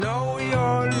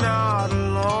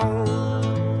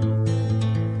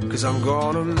'cause I'm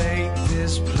gonna make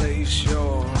this place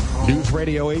your home. News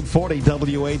Radio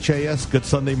 840 WHAS. Good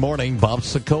Sunday morning. Bob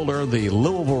Sokoler, the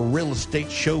Louisville Real Estate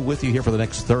Show, with you here for the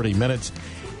next 30 minutes.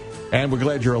 And we're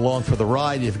glad you're along for the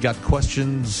ride. If you've got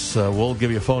questions, we'll give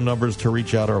you phone numbers to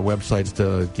reach out, our websites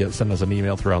to send us an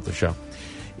email throughout the show.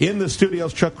 In the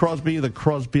studios, Chuck Crosby, the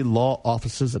Crosby Law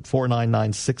Offices at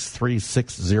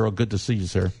 499-6360. Good to see you,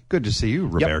 sir. Good to see you,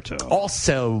 Roberto. Yep.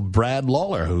 Also, Brad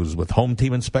Lawler, who's with Home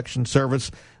Team Inspection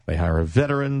Service. They hire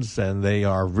veterans, and they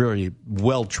are really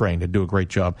well-trained and do a great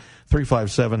job.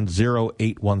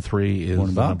 357-0813 is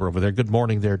the number over there. Good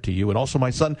morning there to you. And also my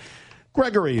son,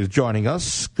 Gregory, is joining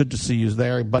us. Good to see you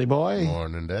there, buddy boy.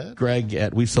 Morning, Dad. Greg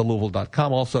at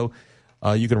WeSellLouisville.com. Also,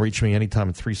 you can reach me anytime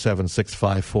at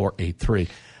 376-5483.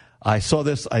 I saw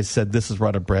this. I said, this is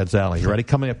right up Brad's alley. You ready?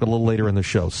 Coming up a little later in the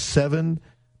show. 7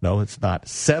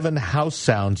 house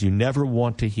sounds you never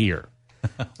want to hear.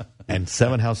 And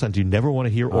 7 house sounds you never want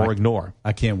to hear or ignore.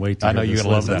 I can't wait to I know hear you're going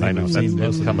to love that. I know.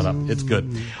 That's coming up. It's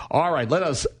good. All right.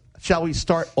 Shall we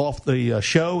start off the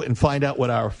show and find out what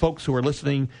our folks who are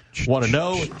listening want to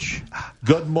know?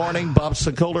 Good morning. Bob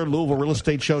Sokoler, Louisville Real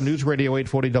Estate Show, News Radio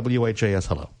 840 WHAS.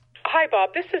 Hello. Hi,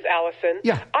 Bob. This is Allison.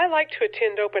 Yeah. I like to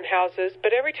attend open houses,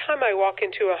 but every time I walk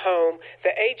into a home,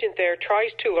 the agent there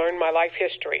tries to learn my life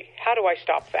history. How do I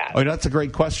stop that? Oh, that's a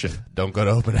great question. Don't go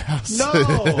to open house.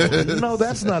 No,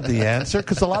 that's not the answer,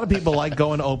 because a lot of people like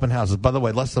going to open houses. By the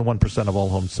way, less than 1% of all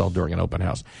homes sell during an open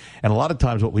house. And a lot of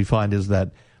times what we find is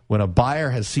that when a buyer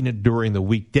has seen it during the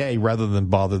weekday, rather than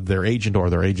bother their agent or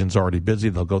their agent's already busy,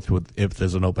 they'll go through it. If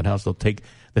there's an open house, they'll take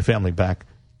the family back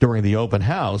during the open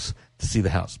house to see the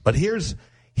house. But here's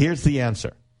the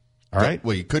answer. All right?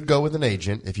 Well, you could go with an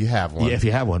agent if you have one. Yeah, if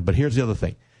you have one. But here's the other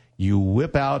thing. You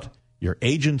whip out your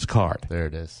agent's card. There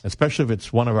it is. Especially if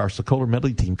it's one of our Sokoler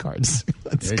Medley Team cards.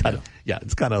 It's kind of a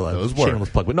shameless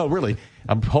plug. But no, really,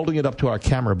 I'm holding it up to our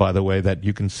camera, by the way, that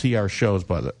you can see our shows.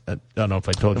 I don't know if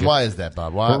I told you. Why is that,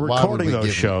 Bob? We're recording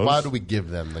those shows. Why do we give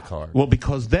them the card? Well,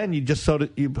 because then you just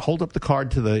you hold up the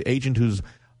card to the agent who's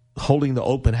holding the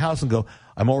open house and go,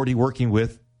 I'm already working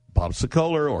with Bob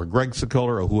Sokoler or Greg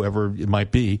Sokoler or whoever it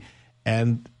might be,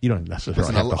 and you don't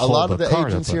necessarily have to hold a lot of the the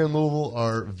card agents up. here in Louisville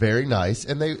are very nice,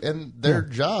 and their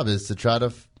job is to try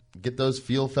to get those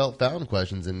feel, felt, found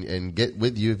questions and get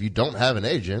with you. If you don't have an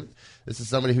agent, this is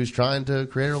somebody who's trying to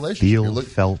create a relationship. Feel,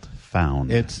 felt,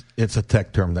 found. It's a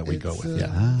tech term that we go with.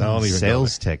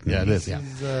 Sales technique. Yeah, it is. Yeah.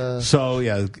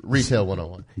 Retail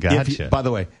 101. Gotcha. By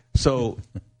the way,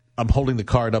 I'm holding the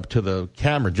card up to the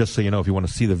camera just so you know if you want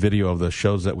to see the video of the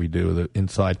shows that we do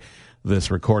inside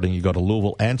this recording, you go to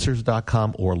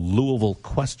LouisvilleAnswers.com or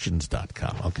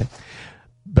LouisvilleQuestions.com, okay?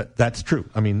 But that's true.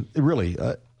 I mean, really,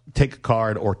 take a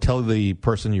card or tell the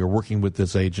person you're working with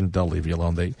this agent, they'll leave you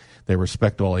alone. They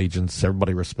respect all agents.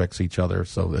 Everybody respects each other,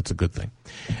 so it's a good thing.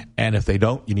 And if they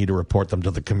don't, you need to report them to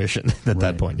the commission at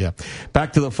that point, yeah.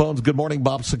 Back to the phones. Good morning,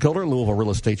 Bob Sokoler, Louisville Real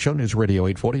Estate Show, News Radio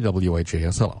 840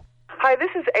 WHAS. Hello. Hi,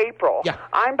 this is April. Yeah.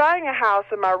 I'm buying a house,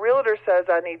 and my realtor says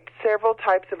I need several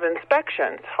types of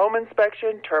inspections: home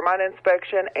inspection, termite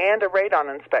inspection, and a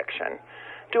radon inspection.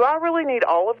 Do I really need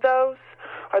all of those?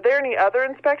 Are there any other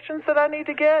inspections that I need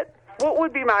to get? What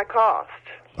would be my cost?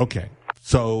 Okay.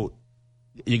 So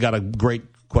you got a great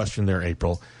question there,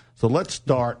 April. So let's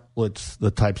start with the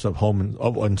types of home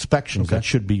inspections that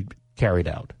should be carried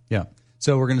out. Yeah.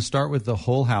 So we're going to start with the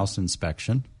whole house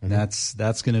inspection. Mm-hmm.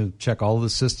 That's going to check all the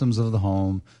systems of the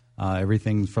home,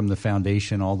 everything from the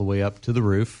foundation all the way up to the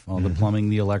roof, all the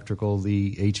plumbing, the electrical,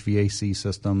 the HVAC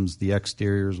systems, the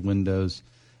exteriors, windows,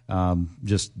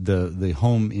 just the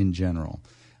home in general.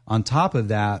 On top of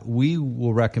that, we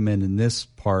will recommend in this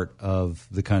part of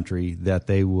the country that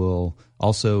they will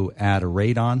also add a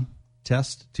radon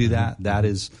test to that. That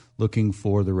is looking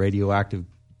for the radioactive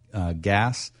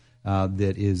gas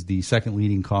that is the second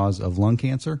leading cause of lung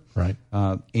cancer. Right.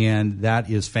 And that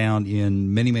is found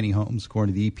in many, many homes.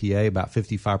 According to the EPA, about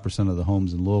 55% of the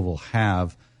homes in Louisville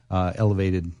have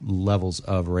elevated levels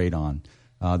of radon.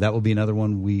 That will be another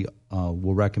one we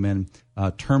will recommend.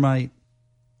 Termite,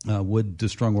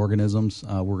 wood-destroying organisms,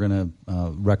 we're going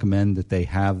to recommend that they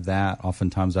have that.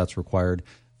 Oftentimes that's required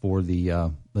for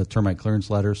the termite clearance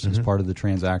letters as part of the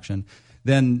transaction.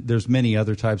 Then there's many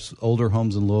other types. Older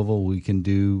homes in Louisville, we can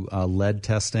do lead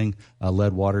testing,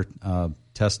 lead water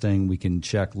testing. We can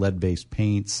check lead-based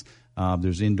paints.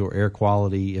 There's indoor air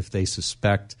quality if they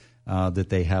suspect that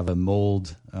they have a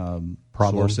mold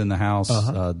source in the house.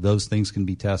 Those things can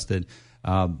be tested.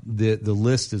 The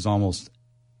list is almost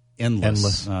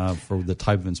endless. For the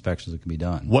type of inspections that can be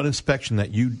done. What inspection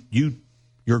that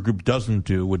you're your group doesn't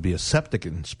do would be a septic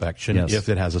inspection Yes. if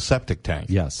it has a septic tank.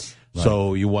 Yes. Right.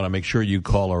 So you want to make sure you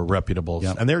call a reputable,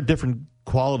 Yep. and there are different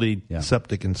quality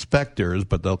septic inspectors,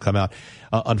 but they'll come out.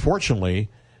 Unfortunately,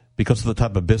 because of the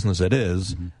type of business it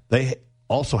is, they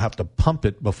also have to pump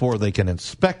it before they can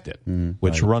inspect it,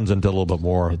 which runs into a little bit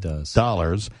more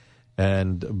dollars.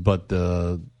 But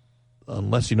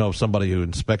unless you know of somebody who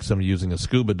inspects them using a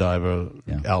scuba diver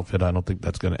outfit, I don't think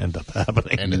that's going to end up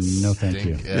happening. And it's No, thank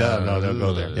you. No, don't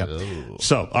go there. Yeah.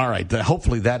 So, all right.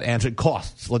 Hopefully that answered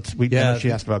costs.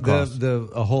 She asked about costs.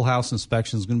 A whole house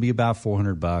inspection is going to be about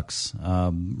 $400.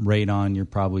 Radon, you're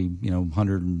probably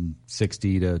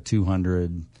 160 to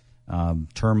 200.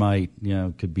 Termite,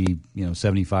 could be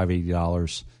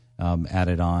 $75, $80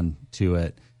 added on to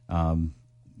it.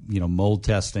 Mold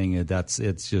testing,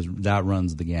 that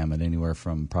runs the gamut anywhere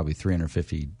from probably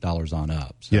 $350 on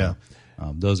up. So,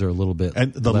 those are a little bit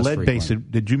and the less lead base.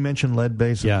 Did you mention lead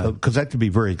base? Yeah, because that could be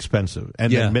very expensive,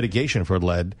 and then mitigation for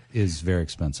lead is very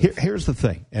expensive. Here's the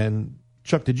thing, and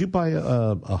Chuck, did you buy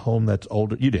a home that's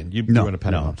older? You didn't. You No, were in a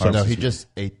pendant no. home. No, he just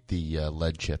ate the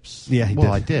lead chips. Yeah, he Well,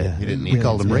 did. I did. Yeah. He didn't We eat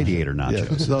called it. them radiator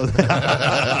nachos.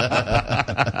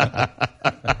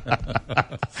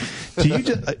 Do you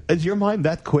just, is your mind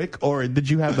that quick, or did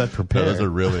you have that prepared? Those are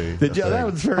really. That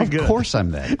was very good. Of course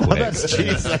I'm that quick. That's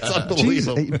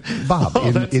unbelievable. Jeez, hey, Bob, Oh,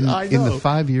 in I the know.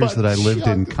 5 years But that I lived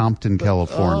in Chuck- Compton,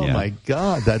 California. Oh my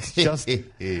God, that's just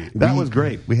that was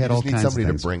great. We had You all just need kinds somebody of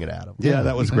to things. bring it at him. Yeah,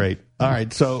 that was great. All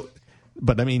right, so,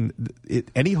 but I mean,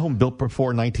 any home built before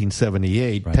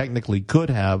 1978 technically could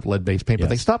have lead-based paint, but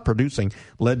they stopped producing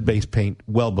lead-based paint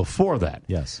well before that.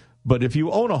 Yes. But if you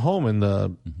own a home in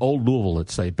the old Louisville,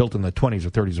 let's say, built in the 20s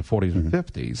or 30s or 40s or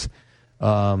 50s,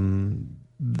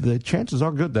 the chances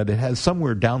are good that it has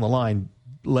somewhere down the line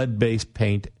lead-based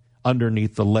paint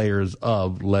underneath the layers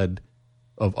of lead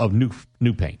of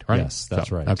new paint, right? Yes,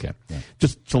 that's right. Okay. Yeah.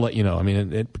 Just to let you know, I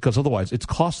mean, because otherwise it's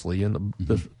costly, and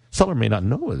the seller may not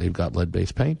know they've got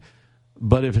lead-based paint.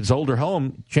 But if it's older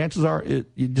home, chances are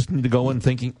you just need to go in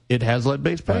thinking it has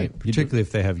lead-based paint. Right. Particularly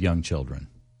if they have young children.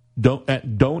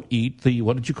 Don't eat the,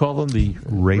 what did you call them? The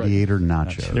Radiator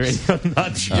nachos.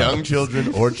 Not Young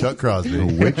children or Chuck Crosby.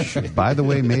 Which, by the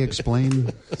way, may explain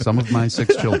some of my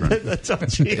 6 children. It's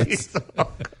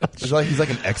He's like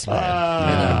an X-Man.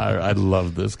 I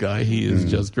love this guy. He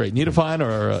is just great. Need to find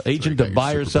an agent to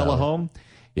buy or sell a home?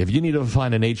 If you need to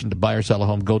find an agent to buy or sell a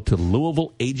home, go to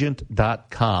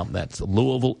LouisvilleAgent.com. That's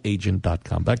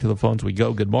LouisvilleAgent.com. Back to the phones we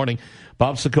go. Good morning.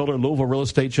 Bob Sokoler, Louisville Real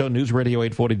Estate Show, News Radio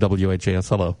 840 WHAS.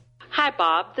 Hello. Hi,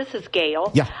 Bob. This is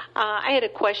Gail. Yeah. I had a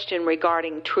question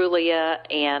regarding Trulia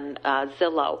and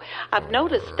Zillow. I've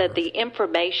noticed that the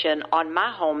information on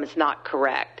my home is not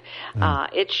correct.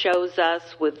 It shows us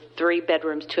with 3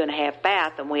 bedrooms, 2.5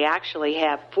 bath, and we actually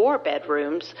have 4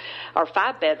 bedrooms or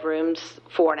 5 bedrooms,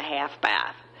 4.5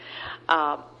 bath.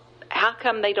 How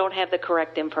come they don't have the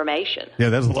correct information? Yeah,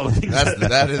 there's a lot of things.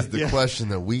 That is the question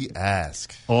that we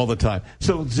ask. All the time.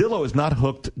 So Zillow is not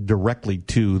hooked directly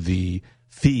to the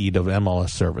feed of MLS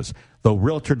service, though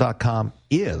Realtor.com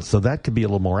is. So that could be a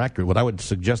little more accurate. What I would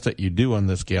suggest that you do on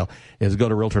this scale is go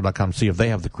to Realtor.com, see if they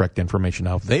have the correct information.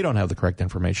 Now, if they don't have the correct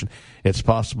information, it's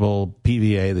possible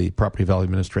PVA, the Property Value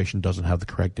Administration, doesn't have the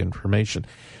correct information.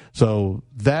 So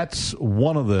that's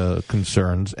one of the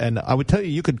concerns. And I would tell you,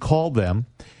 you could call them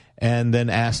and then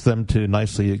ask them to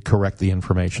nicely correct the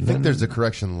information. I think there's a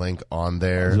correction link on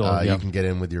there. Yeah. You can get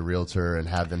in with your realtor and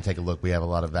have them take a look. We have a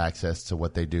lot of access to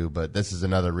what they do, but this is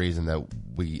another reason that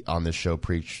we on this show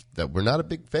preach that we're not a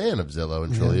big fan of Zillow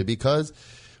and Trulia because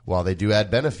while they do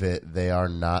add benefit, they are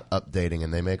not updating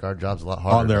and they make our jobs a lot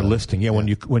harder. On their listing. Yeah, when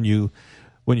you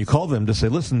call them to say,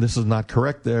 listen, this is not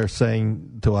correct, they're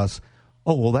saying to us,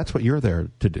 oh, well, that's what you're there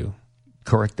to do.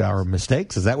 Correct our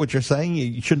mistakes? Is that what you're saying?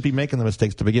 You shouldn't be making the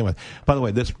mistakes to begin with. By the way,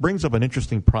 this brings up an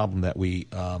interesting problem that we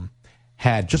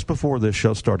had just before this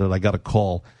show started. I got a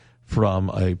call from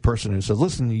a person who says,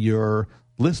 listen, your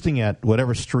listing at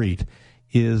whatever street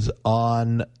is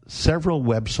on several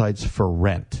websites for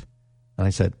rent. And I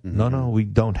said, no, we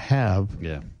don't have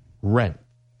rent,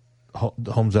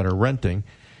 homes that are renting.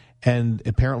 And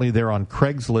apparently they're on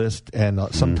Craigslist and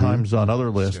sometimes on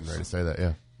other lists. Getting ready to say that,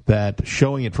 yeah. That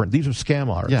showing it for these are scam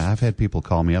artists. Yeah, I've had people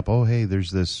call me up. Oh, hey, there's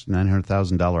this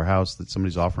 $900,000 house that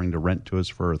somebody's offering to rent to us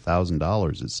for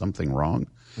 $1,000. Is something wrong?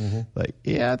 Like,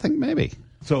 yeah, I think maybe.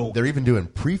 So They're even doing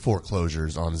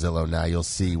pre-foreclosures on Zillow now. You'll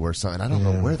see where some, and I don't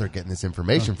know where they're getting this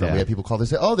information from. Yeah. We have people call. They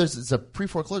say, "Oh, it's a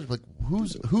pre-foreclosure." Like,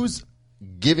 who's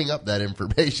giving up that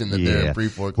information that they're in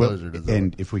pre-foreclosure? Well, to Zillow?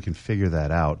 and if we can figure that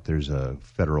out, there's a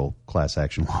federal class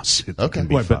action lawsuit that Okay. can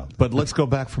be Wait, filed. but let's go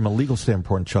back from a legal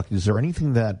standpoint, Chuck. Is there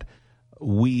anything that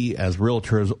we as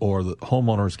realtors or the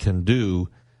homeowners can do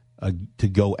to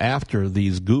go after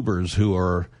these goobers who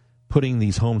are putting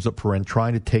these homes up for rent,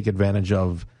 trying to take advantage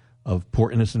of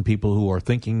poor innocent people who are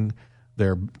thinking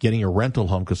they're getting a rental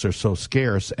home because they're so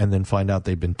scarce, and then find out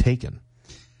they've been taken?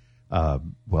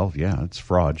 Well, yeah, it's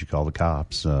fraud. You call the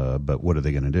cops, but what are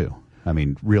they going to do? I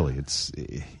mean, really, this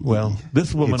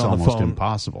woman it's on the almost phone,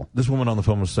 impossible. This woman on the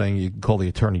phone was saying you can call the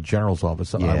Attorney General's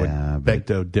office. I would beg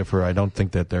to differ. I don't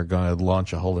think that they're going to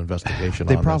launch a whole investigation.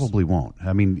 They probably won't.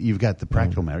 I mean, you've got the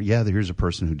practical matter. Yeah, here's a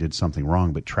person who did something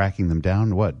wrong, but tracking them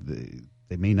down, what?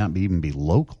 They may not even be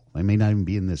local. They may not even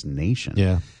be in this nation.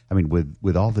 Yeah. I mean,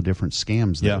 with all the different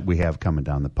scams that we have coming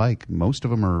down the pike, most of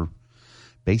them are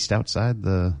based outside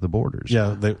the borders.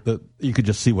 Yeah, you could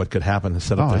just see what could happen to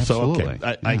set up there. Absolutely.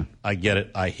 So, okay, I get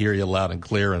it. I hear you loud and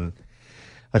clear, and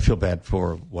I feel bad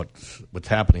for what's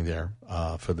happening there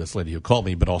for this lady who called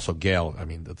me, but also Gail. I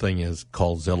mean, the thing is,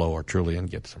 call Zillow or Trulia and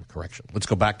get some correction. Let's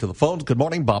go back to the phones. Good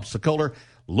morning, Bob Sokoler,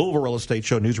 Louisville Real Estate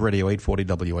Show, News Radio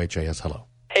 840 WHAS. Hello.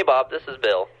 Hey, Bob, this is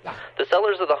Bill. The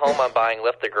sellers of the home I'm buying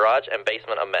left the garage and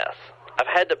basement a mess. I've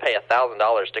had to pay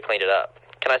 $1,000 to clean it up.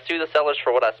 Can I sue the sellers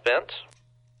for what I spent?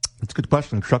 That's a good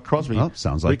question. Chuck Crosby. Well,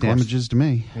 sounds like damages to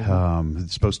me.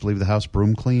 It's supposed to leave the house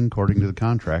broom clean according to the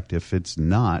contract. If it's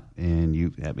not, and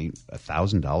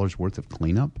 $1,000 worth of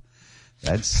cleanup,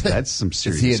 that's some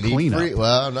serious cleanup.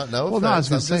 Well, no. Well, no, I was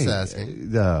going to say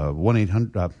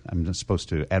 1-800. I'm not supposed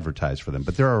to advertise for them,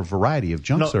 but there are a variety of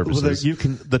junk services.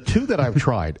 The two that I've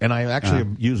tried, and I actually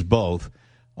have used both,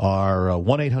 are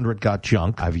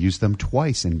 1-800-GOT-JUNK. I've used them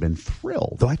twice and been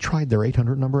thrilled. Though I tried their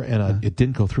 800 number, and it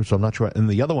didn't go through, so I'm not sure. And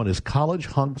the other one is College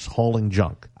Hunks Hauling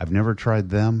Junk. I've never tried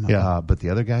them, but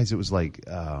the other guys, it was like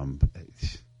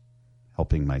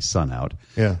helping my son out.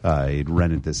 Yeah. He'd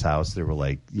rented this house. There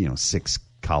were 6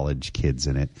 college kids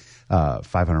in it.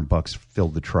 $500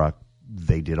 filled the truck.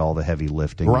 They did all the heavy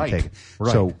lifting. Right.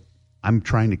 So I'm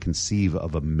trying to conceive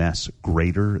of a mess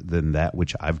greater than that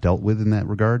which I've dealt with in that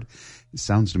regard. It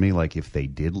sounds to me like if they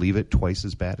did leave it twice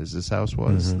as bad as this house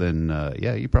was, then,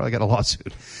 you probably got a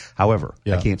lawsuit. However,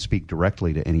 I can't speak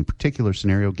directly to any particular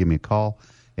scenario. Give me a call,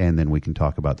 and then we can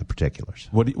talk about the particulars.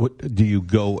 What do you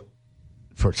go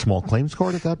for small claims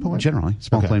court at that point? Generally,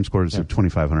 small claims court is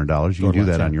 $2,500. You can do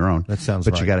that on your own. That sounds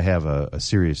but right. You got to have a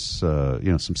serious,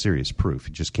 some serious proof.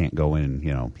 You just can't go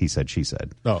in, he said, she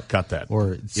said. Oh, got that.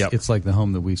 Or it's like the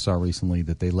home that we saw recently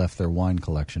that they left their wine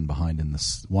collection behind in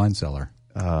the wine cellar.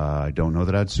 I don't know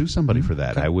that I'd sue somebody for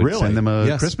that. I would send them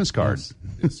a Christmas card.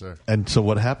 Yes, sir. And so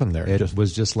what happened there? It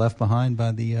was just left behind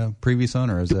by the previous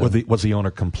owner. Was the owner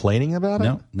complaining about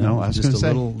it? No. I was just going to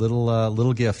say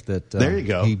little gift that there you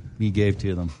go. He gave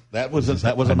to them. That was a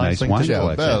nice thing wine to do.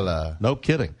 collection. No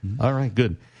kidding. All right,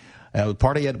 good.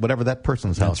 Party at whatever that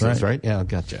person's house is, right? Yeah,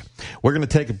 gotcha. We're going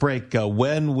to take a break.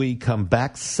 When we come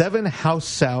back, 7 house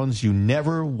sounds you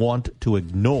never want to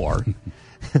ignore.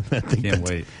 Can't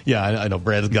wait. Yeah, I know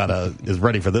Brad's is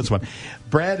ready for this one.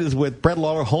 Brad is with Brad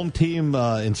Lawler, Home Team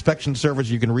Inspection Service.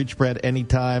 You can reach Brad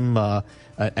anytime.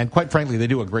 And quite frankly, they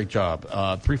do a great job.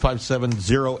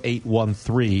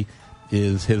 357-0813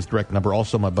 is his direct number.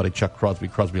 Also, my buddy Chuck Crosby,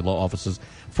 Crosby Law Offices.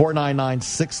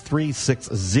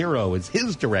 499-6360 is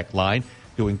his direct line.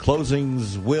 Doing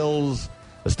closings, wills,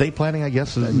 estate planning, I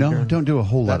guess. No, don't do a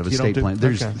whole lot of estate planning.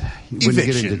 There's okay. when you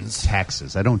get into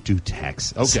taxes. I don't do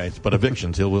taxes. Okay, but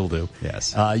evictions he will do.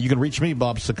 Yes. You can reach me,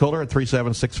 Bob Sokoler, at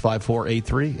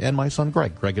 376-5483, and my son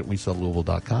Greg at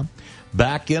WeSellLouisville.com.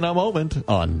 Back in a moment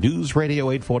on News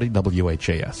Radio 840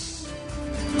 WHAS.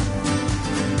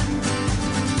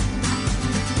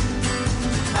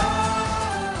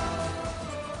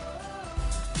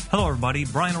 Hello, everybody.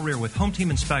 Brian O'Rear with Home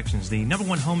Team Inspections, the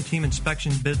 #1 home team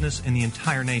inspection business in the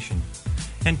entire nation.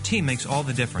 And team makes all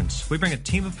the difference. We bring a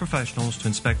team of professionals to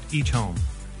inspect each home.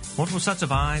 Multiple sets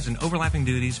of eyes and overlapping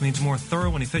duties means a more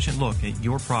thorough and efficient look at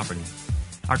your property.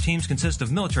 Our teams consist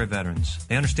of military veterans.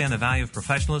 They understand the value of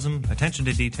professionalism, attention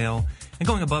to detail, and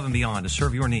going above and beyond to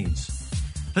serve your needs.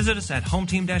 Visit us at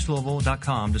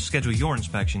hometeam-louisville.com to schedule your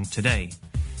inspection today.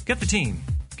 Get the team.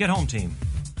 Get Home Team.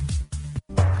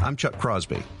 I'm Chuck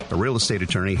Crosby, a real estate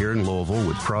attorney here in Louisville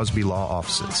with Crosby Law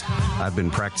Offices. I've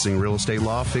been practicing real estate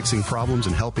law, fixing problems,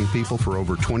 and helping people for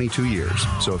over 22 years.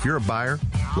 So if you're a buyer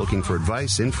looking for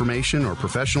advice, information, or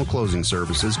professional closing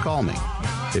services, call me.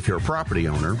 If you're a property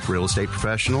owner, real estate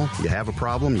professional, you have a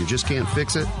problem, you just can't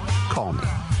fix it, call me.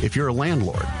 If you're a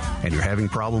landlord and you're having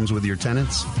problems with your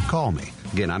tenants, call me.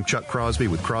 Again, I'm Chuck Crosby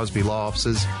with Crosby Law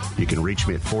Offices. You can reach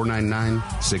me at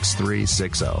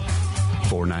 499-6360.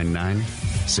 499-6360.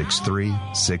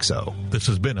 888-866-6360. This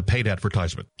has been a paid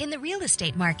advertisement. In the real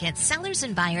estate market, sellers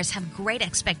and buyers have great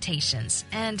expectations.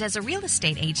 And as a real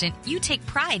estate agent, you take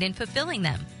pride in fulfilling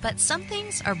them. But some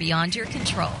things are beyond your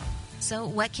control. So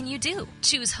what can you do?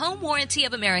 Choose Home Warranty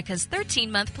of America's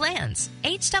 13-month plans.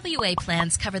 HWA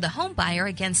plans cover the home buyer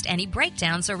against any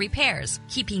breakdowns or repairs,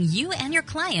 keeping you and your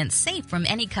clients safe from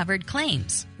any covered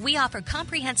claims. We offer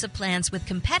comprehensive plans with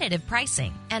competitive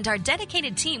pricing, and our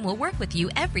dedicated team will work with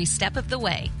you every step of the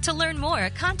way. To learn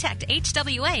more, contact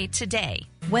HWA today.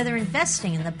 Whether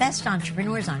investing in the best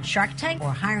entrepreneurs on Shark Tank or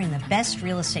hiring the best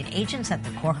real estate agents at the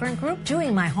Corcoran Group,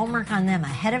 doing my homework on them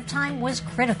ahead of time was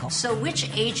critical. So which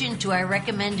agent do I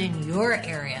recommend in your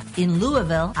area? In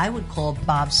Louisville, I would call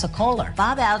Bob Sokoler.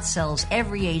 Bob outsells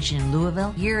every agent in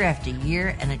Louisville year after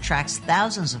year and attracts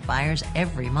thousands of buyers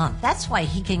every month. That's why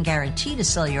he can guarantee to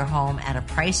sell your home at a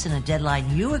price and a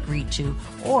deadline you agreed to,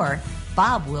 or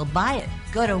Bob will buy it.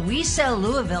 Go to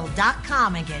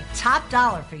WeSellLouisville.com and get top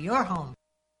dollar for your home.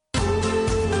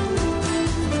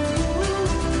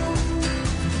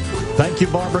 Thank you,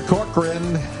 Barbara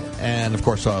Corcoran, and of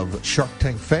course of Shark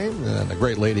Tank fame, and a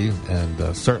great lady,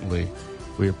 and certainly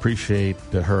we appreciate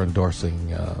her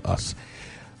endorsing us.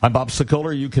 I'm Bob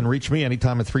Sokoler. You can reach me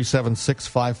anytime at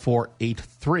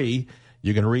 376-5483.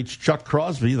 You can reach Chuck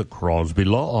Crosby, the Crosby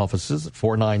Law Offices, at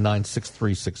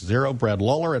 499-6360. Brad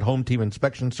Lawler at Home Team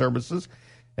Inspection Services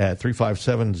at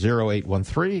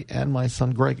 357-0813. And my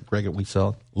son Greg at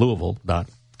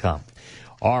WeSellLouisville.com.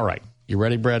 All right. You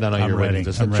ready, Brad? I know you're ready.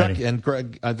 I'm Chuck ready. and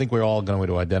Greg, I think we're all going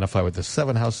to identify with the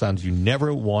 7 house sounds you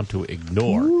never want to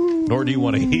ignore, nor do you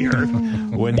want to hear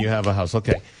when you have a house.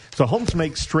 Okay. So homes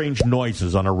make strange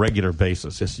noises on a regular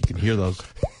basis. Yes, you can hear those.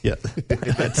 Yeah,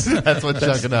 that's what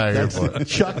Chuck and I are here for.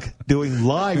 Chuck doing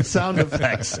live sound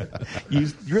effects. You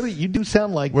do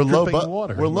sound like we're dripping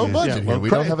water. We're low budget here. We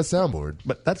don't have a soundboard,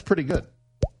 but that's pretty good.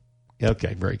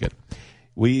 Okay, very good.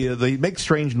 They make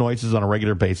strange noises on a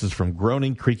regular basis, from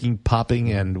groaning, creaking,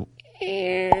 popping, and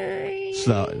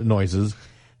noises.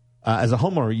 As a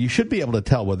homeowner, you should be able to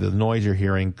tell whether the noise you're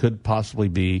hearing could possibly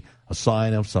be a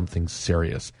sign of something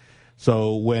serious.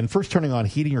 So when first turning on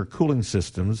heating or cooling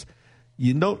systems,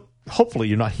 hopefully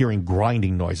you're not hearing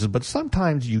grinding noises, but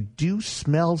sometimes you do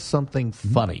smell something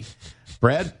funny.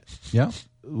 Brad? Yeah.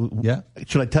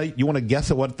 Should I tell you? You want to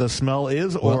guess at what the smell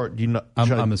is, or do you know?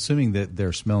 I'm assuming that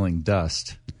they're smelling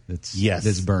dust.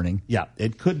 That's burning. Yeah,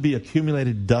 it could be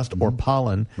accumulated dust or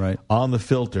pollen on the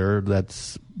filter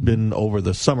that's been over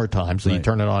the summertime. So you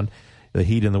turn it on, the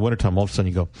heat in the wintertime. All of a sudden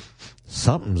you go,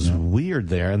 something's weird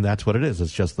there, and that's what it is.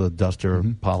 It's just the dust or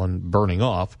pollen burning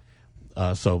off.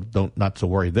 So not so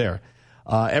worried there.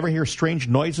 Ever hear strange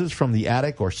noises from the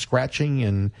attic, or scratching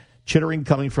and chittering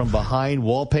coming from behind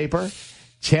wallpaper?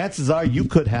 Chances are you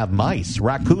could have mice,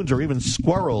 raccoons, or even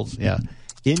squirrels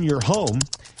in your home.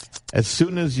 As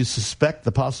soon as you suspect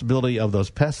the possibility of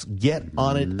those pests, get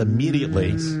on it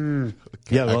immediately. A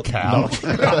cow? No.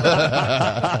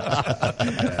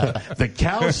 The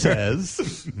cow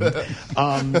says.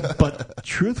 But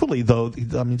truthfully, though,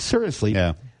 I mean, seriously.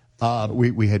 Yeah.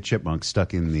 We had chipmunks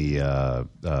stuck in the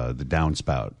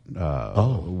downspout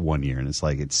one year, and it's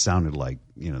like it sounded like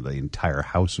the entire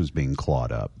house was being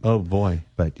clawed up. Oh boy!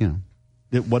 But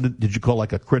did you call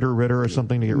like a critter ritter or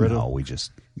something to get rid of? No, we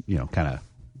just kind of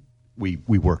we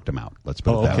worked them out. Let's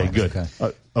put it that way. Good.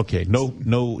 Okay,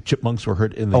 no chipmunks were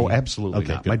hurt in the. Oh, absolutely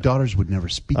not. Good. My daughters would never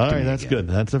speak to me. All right, that's good.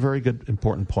 That's a very good,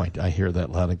 important point. I hear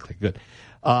that loud and clear. Good.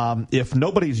 If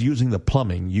nobody's using the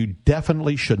plumbing, you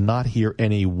definitely should not hear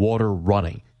any water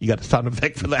running. You got a sound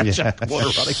effect for that, Chuck? Water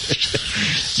running.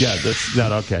 Yeah, that's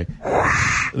not okay.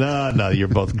 No, you're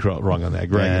both wrong on that,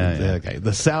 Greg. Okay,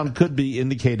 the sound could be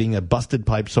indicating a busted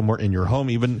pipe somewhere in your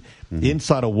home, even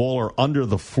inside a wall or under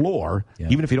the floor.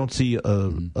 Even if you don't see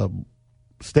a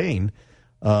stain,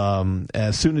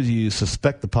 as soon as you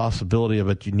suspect the possibility of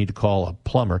it, you need to call a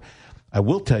plumber. I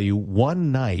will tell you,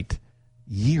 one night,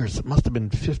 it must have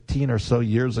been 15 or so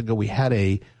years ago, we had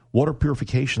a water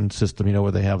purification system,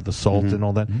 where they have the salt and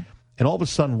all that. And all of a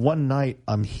sudden, one night,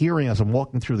 I'm hearing, as I'm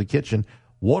walking through the kitchen,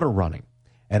 water running.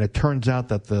 And it turns out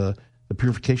that the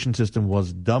purification system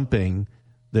was dumping.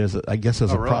 There's a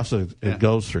process it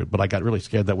goes through. But I got really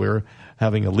scared that we were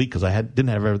having a leak because I didn't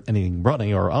have anything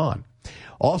running or on.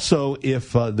 Also,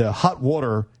 if the hot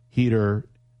water heater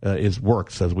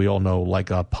works, as we all know,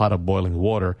 like a pot of boiling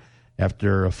water,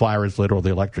 after a fire is lit or the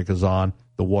electric is on,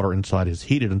 the water inside is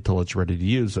heated until it's ready to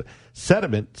use.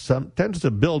 Sediment tends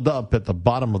to build up at the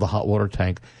bottom of the hot water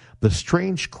tank. The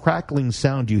strange crackling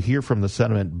sound you hear from the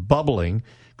sediment bubbling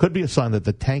could be a sign that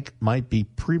the tank might be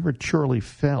prematurely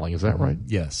failing. Is that right?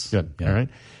 Yes. Good. Yeah. All right.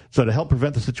 So to help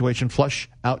prevent the situation, flush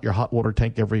out your hot water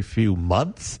tank every few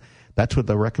months. That's what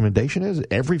the recommendation is?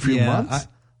 Every few months?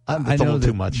 I That's a know little that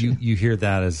too much. You hear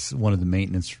that as one of the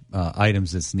maintenance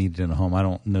items that's needed in a home. I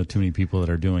don't know too many people that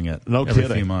are doing it every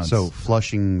few months. So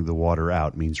flushing the water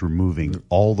out means removing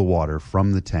all the water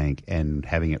from the tank and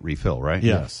having it refill, right?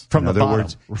 Yes. From the bottom.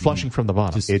 Words, we're flushing from the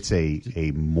bottom. It's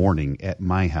a morning at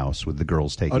my house with the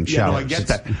girls taking showers. No, I get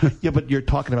that. Yeah, but you're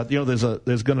talking about,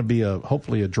 there's going to be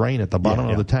hopefully a drain at the bottom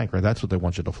of the tank, right? That's what they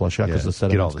want you to flush out because the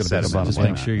sediment's going to be at the bottom. Just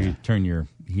make sure you turn your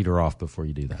heater off before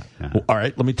you do that. Well, all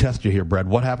right, let me test you here, Brad.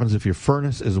 What happens if your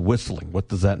furnace is whistling? What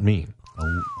does that mean?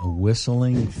 A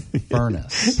whistling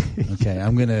furnace. Okay,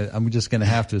 I'm just gonna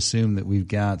have to assume that we've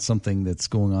got something that's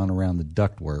going on around the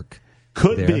ductwork.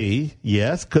 Could be,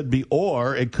 yes, could be,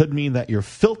 or it could mean that your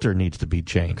filter needs to be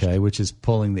changed. Okay, which is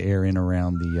pulling the air in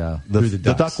around through the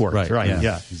ducts. ductwork, right?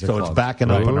 Yeah. So it's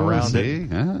backing up and around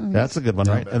it. That's a good one,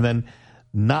 right? And then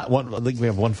I think we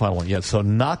have one final one. Yeah. So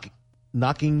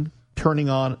turning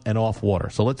on and off water.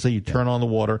 So let's say you turn on the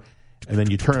water and then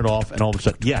you turn it off, and all of a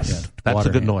sudden, that's a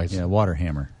good noise. Yeah, water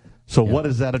hammer. So what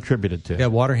is that attributed to? Yeah,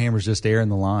 water hammer's just air in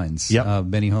the lines. Yep.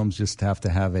 Many homes just have to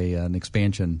have an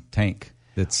expansion tank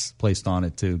that's placed on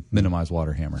it to minimize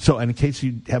water hammer. So, and in case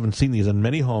you haven't seen these, in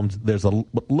many homes, there's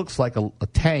what looks like a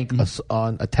tank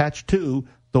attached to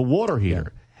the water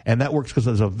heater. And that works because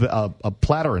there's a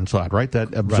platter inside, right,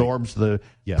 that absorbs the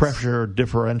pressure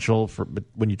differential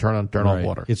when you turn off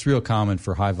water. It's real common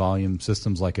for high volume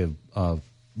systems like a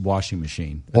washing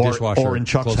machine, or dishwasher, or in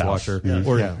Chuck's house,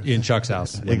 in Chuck's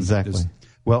house. Exactly.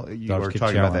 Well, you were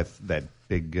talking about that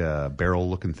big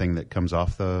barrel-looking thing that comes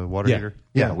off the water heater.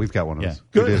 Yeah, we've got one of those.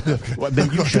 Good. Well,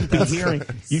 then you shouldn't be hearing.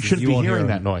 You shouldn't be hearing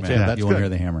that noise. Yeah, that's you won't hear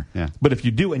the hammer. Yeah. But if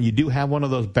you do, and you do have one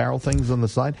of those barrel things on the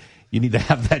side, you need to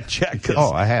have that checked.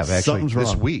 Oh, I have actually something's this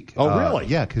wrong. week. Oh, really?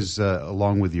 Yeah, because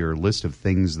along with your list of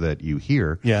things that you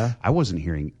hear, I wasn't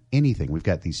hearing anything. We've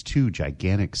got these two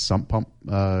gigantic sump pump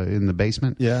in the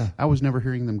basement. Yeah, I was never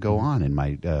hearing them go on. And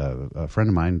my a friend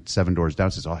of mine, 7 doors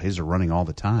down, says, "Oh, his are running all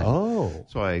the time." Oh,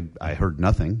 so I heard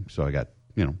nothing. So I got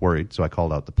worried. So I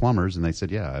called out the plumbers, and they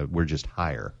said, "Yeah, we're just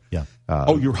higher." Yeah.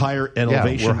 You're higher in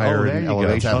elevation. We're higher in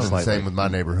elevation. It's the same with my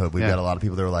neighborhood. We've got a lot of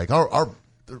people that are like,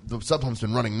 the sub pump's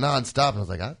been running nonstop. And I was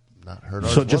like, I've not heard of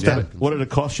it. So what did it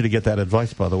cost you to get that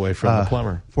advice, by the way, from the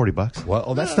plumber? $40.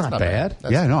 Well, that's not bad.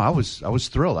 Yeah, no, I was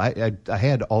thrilled. I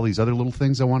had all these other little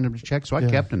things I wanted him to check, so I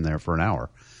kept him there for an hour.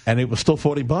 And it was still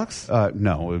 $40?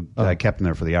 No, I kept him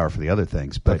there for the hour for the other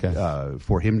things. But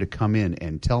for him to come in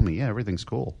and tell me, everything's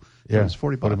cool. It was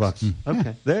 $40. $40.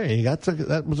 Okay, there you go.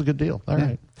 That was a good deal.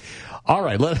 All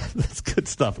right, that's good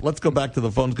stuff. Let's go back to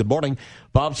the phones. Good morning.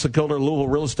 Bob Sokoler, Louisville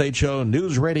Real Estate Show,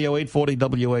 News Radio 840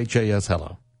 WHAS.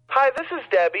 Hello. Hi, this is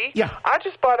Debbie. Yeah. I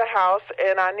just bought a house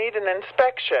and I need an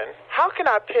inspection. How can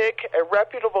I pick a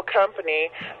reputable company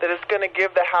that is going to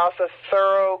give the house a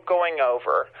thorough going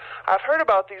over? I've heard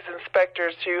about these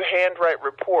inspectors who handwrite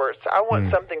reports. I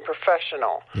want something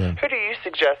professional. Yeah. Who do you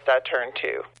suggest I turn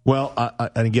to? Well,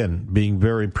 and again, being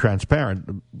very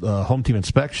transparent, Home Team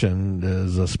Inspection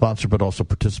is a sponsor but also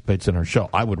participates in our show.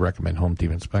 I would recommend Home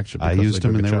Team Inspection. I used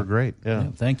them and they were great. Yeah,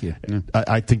 thank you. Yeah.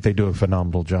 I think they do a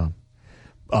phenomenal job.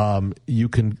 And you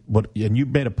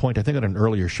made a point, I think, on an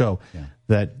earlier show,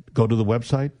 that go to the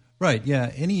website. Right, yeah.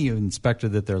 Any inspector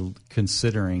that they're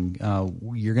considering,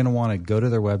 you're going to want to go to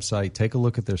their website, take a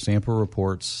look at their sample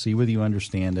reports, see whether you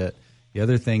understand it. The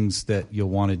other things that you'll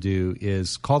want to do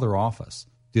is call their office.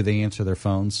 Do they answer their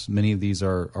phones? Many of these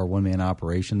are one-man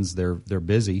operations. They're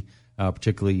busy,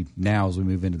 particularly now as we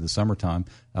move into the summertime.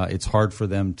 It's hard for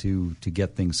them to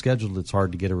get things scheduled. It's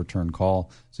hard to get a return call.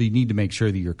 So you need to make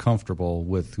sure that you're comfortable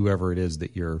with whoever it is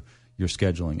that you're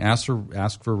scheduling.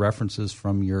 Ask for references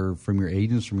from your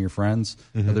agents, from your friends,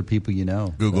 other people you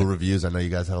know. Google reviews. I know you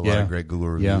guys have a lot of great Google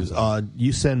reviews. Yeah.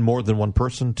 You send more than one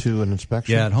person to an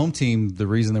inspection? Yeah, at Home Team, the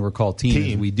reason they were called Team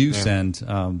is we do send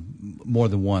more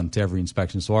than one to every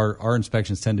inspection. So our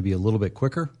inspections tend to be a little bit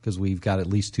quicker because we've got at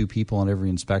least 2 people on every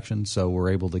inspection. So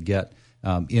we're able to get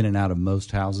in and out of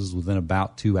most houses within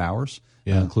about 2 hours,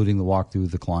 including the walkthrough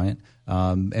with the client.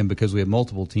 And because we have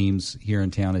multiple teams here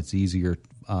in town, it's easier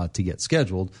to get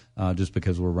scheduled just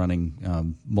because we're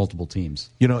running multiple teams.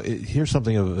 Here's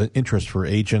something of interest for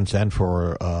agents and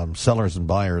for sellers and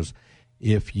buyers.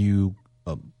 If you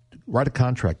write a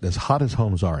contract, as hot as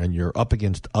homes are, and you're up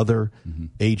against other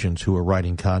agents who are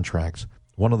writing contracts,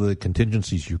 one of the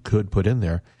contingencies you could put in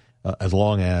there, as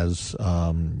long as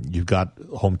you've got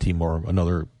Home Team or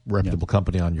another reputable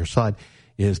company on your side,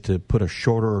 is to put a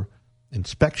shorter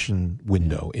inspection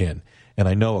window in. And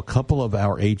I know a couple of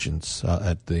our agents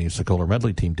at the Sokoler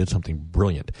Medley team did something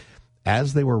brilliant.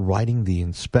 As they were writing the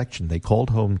inspection, they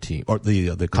called Home Team, or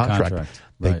the contract.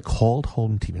 They called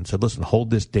Home Team and said, listen,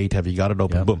 hold this date. Have you got it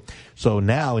open? Yep. Boom. So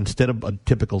now, instead of a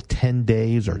typical 10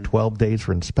 days or 12 days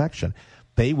for inspection,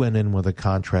 they went in with a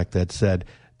contract that said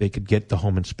they could get the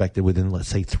home inspected within, let's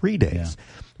say, 3 days. Yeah.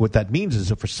 What that means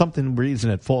is if for some reason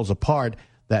it falls apart,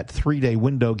 that 3-day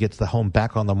window gets the home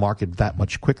back on the market that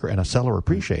much quicker, and a seller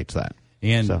appreciates that.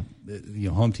 And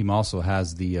Home Team also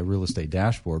has the real estate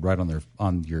dashboard right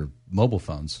on your mobile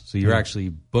phones, so you're actually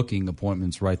booking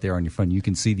appointments right there on your phone. You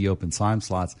can see the open time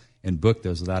slots and book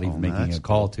those without even making a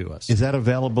call to us. Is that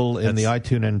available in the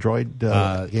iTunes Android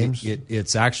games?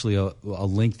 It's actually a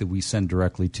link that we send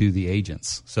directly to the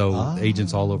agents. So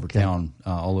agents all over town,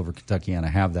 all over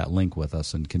Kentuckiana, have that link with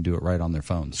us and can do it right on their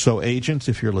phones. So agents,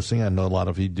 if you're listening, I know a lot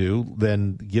of you do,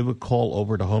 then give a call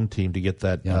over to Home Team to get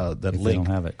that that if link. If they don't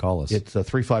have it, call us. It's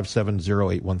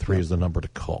 357-0813 is the number to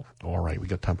call. All right, we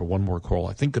got time for one more call,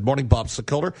 I think. Good morning, Bob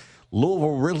Sokoler,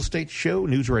 Louisville Real Estate Show,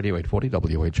 News Radio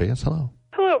 840 WHAS. Hello.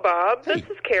 Hello, Bob. This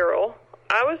is Carol.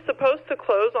 I was supposed to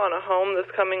close on a home this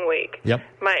coming week. Yep.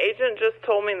 My agent just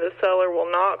told me the seller will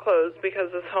not close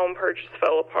because this home purchase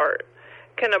fell apart.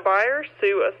 Can a buyer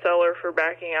sue a seller for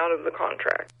backing out of the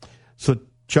contract? So,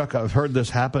 Chuck, I've heard this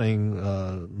happening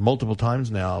multiple times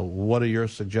now. What are your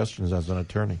suggestions as an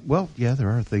attorney? Well, yeah, there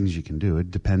are things you can do.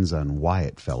 It depends on why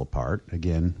it fell apart.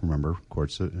 Again, remember,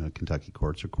 Kentucky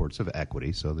courts are courts of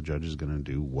equity, so the judge is going to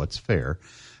do what's fair.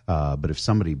 But if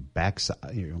somebody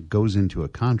goes into a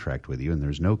contract with you and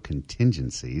there's no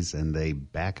contingencies and they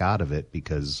back out of it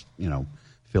because,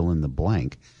 fill in the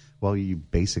blank, well, you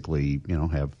basically,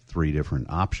 have three different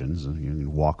options. You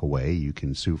can walk away. You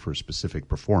can sue for specific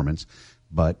performance.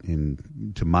 But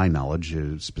to my knowledge,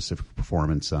 specific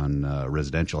performance on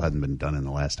residential hasn't been done in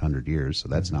the last 100 years, so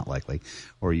that's not likely.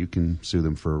 Or you can sue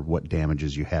them for what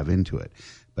damages you have into it.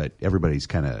 But everybody's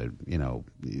kind of,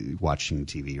 watching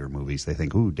TV or movies. They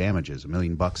think, ooh, damages, $1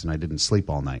 million and I didn't sleep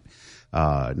all night.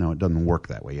 No, it doesn't work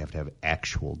that way. You have to have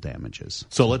actual damages.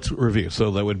 So let's review.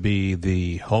 So that would be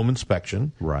the home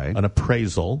inspection, right? An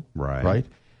appraisal, right?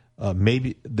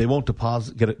 Maybe they won't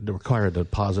require a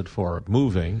deposit for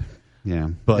moving. Yeah,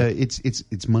 but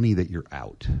it's money that you're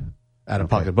out of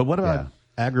pocket. But what about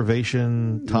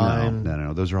aggravation, time?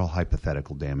 No. Those are all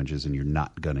hypothetical damages, and you're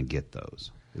not going to get those.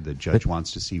 The judge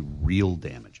wants to see real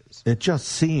damages. It just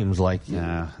seems like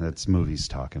that's movies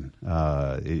talking.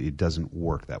 It doesn't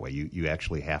work that way. You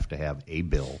actually have to have a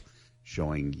bill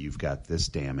showing you've got this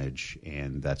damage,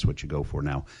 and that's what you go for.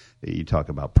 Now, you talk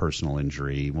about personal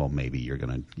injury. Well, maybe you're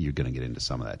gonna get into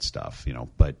some of that stuff,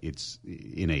 But it's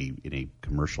in a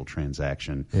commercial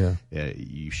transaction. Yeah.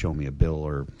 You show me a bill,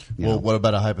 or what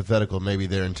about a hypothetical? Maybe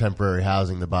they're in temporary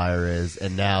housing. The buyer is,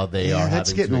 and now they are.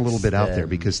 That's getting a little bit out there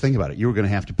because think about it. You were going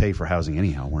to have to pay for housing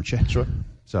anyhow, weren't you? Sure.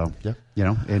 So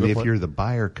and if you're the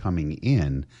buyer coming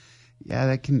in. Yeah,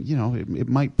 that can it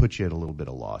might put you at a little bit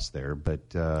of loss there, but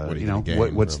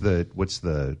what's the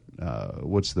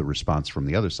response from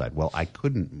the other side? Well, I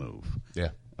couldn't move. Yeah.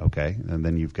 Okay, and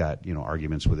then you've got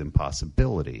arguments with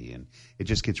impossibility, and it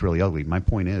just gets really ugly. My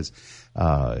point is,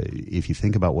 if you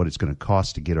think about what it's going to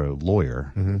cost to get a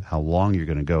lawyer, how long you're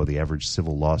going to go, the average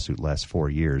civil lawsuit lasts 4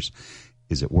 years.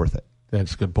 Is it worth it?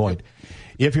 That's a good point.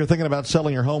 If you're thinking about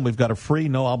selling your home, we've got a free,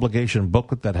 no-obligation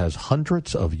booklet that has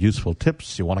hundreds of useful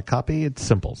tips. You want a copy? It's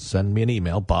simple. Send me an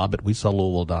email,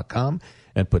 bob@WeSellLouisville.com,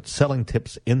 and put selling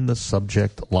tips in the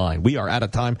subject line. We are out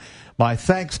of time. My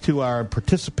thanks to our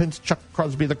participants, Chuck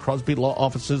Crosby, the Crosby Law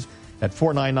Offices at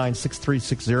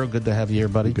 499-6360. Good to have you here,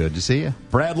 buddy. Good to see you.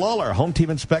 Brad Lawler, Home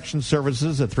Team Inspection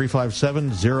Services at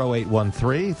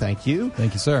 357-0813. Thank you.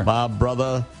 Thank you, sir. Bob,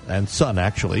 brother and son,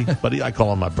 actually. But I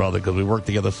call him my brother because we work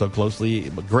together so closely.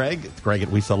 Greg at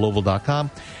WeSellLouisville.com.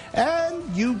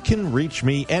 And you can reach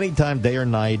me anytime, day or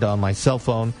night, on my cell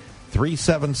phone,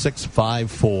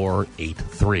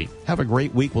 376-5483. Have a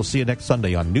great week. We'll see you next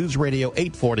Sunday on News Radio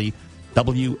 840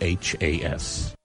 WHAS.